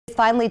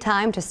finally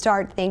time to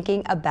start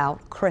thinking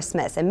about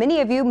Christmas. And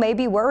many of you may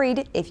be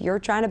worried if you're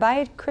trying to buy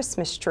a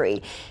Christmas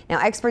tree. Now,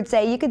 experts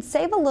say you could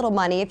save a little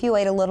money if you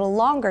wait a little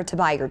longer to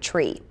buy your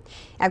tree.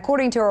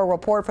 According to a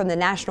report from the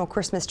National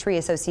Christmas Tree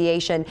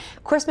Association,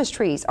 Christmas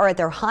trees are at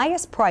their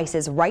highest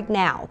prices right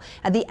now,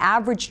 and the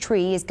average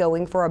tree is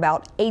going for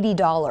about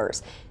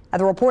 $80. Now,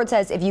 the report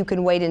says if you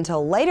can wait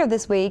until later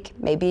this week,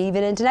 maybe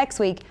even into next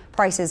week,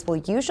 prices will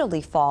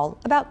usually fall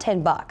about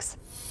 $10.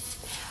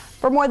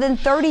 For more than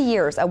 30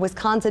 years, a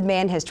Wisconsin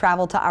man has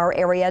traveled to our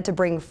area to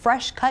bring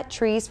fresh cut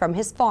trees from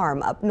his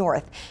farm up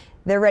north.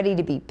 They're ready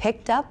to be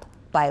picked up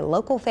by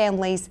local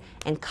families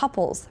and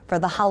couples for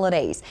the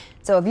holidays.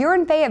 So if you're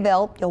in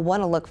Fayetteville, you'll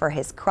want to look for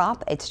his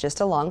crop. It's just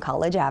along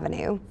College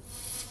Avenue.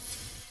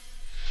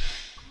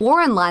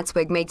 Warren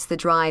Latzwig makes the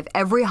drive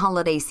every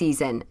holiday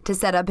season to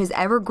set up his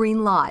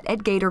evergreen lot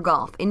at Gator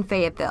Golf in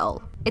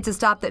Fayetteville. It's a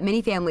stop that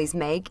many families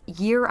make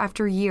year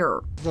after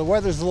year. The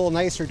weather's a little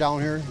nicer down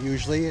here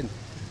usually,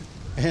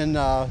 and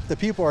the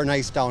people are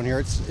nice down here.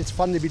 It's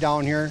fun to be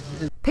down here.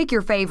 Pick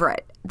your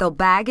favorite. They'll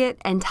bag it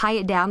and tie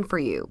it down for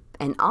you,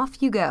 and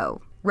off you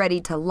go,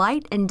 ready to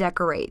light and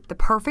decorate the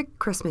perfect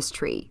Christmas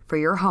tree for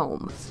your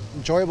home. It's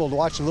enjoyable to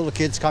watch the little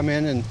kids come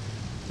in and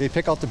they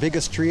pick out the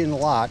biggest tree in the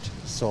lot,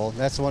 so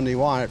that's the one they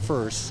want at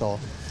first. So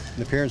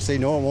the parents say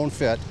no, it won't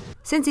fit.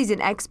 Since he's an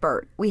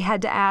expert, we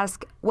had to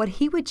ask what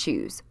he would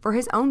choose for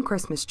his own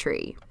Christmas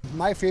tree.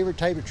 My favorite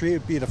type of tree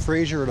would be the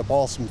Fraser or the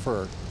balsam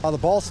fir. The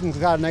balsam's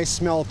got a nice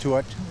smell to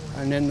it,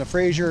 and then the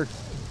Fraser,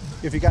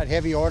 if you got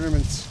heavy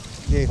ornaments,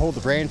 they hold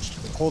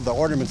the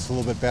ornaments a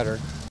little bit better.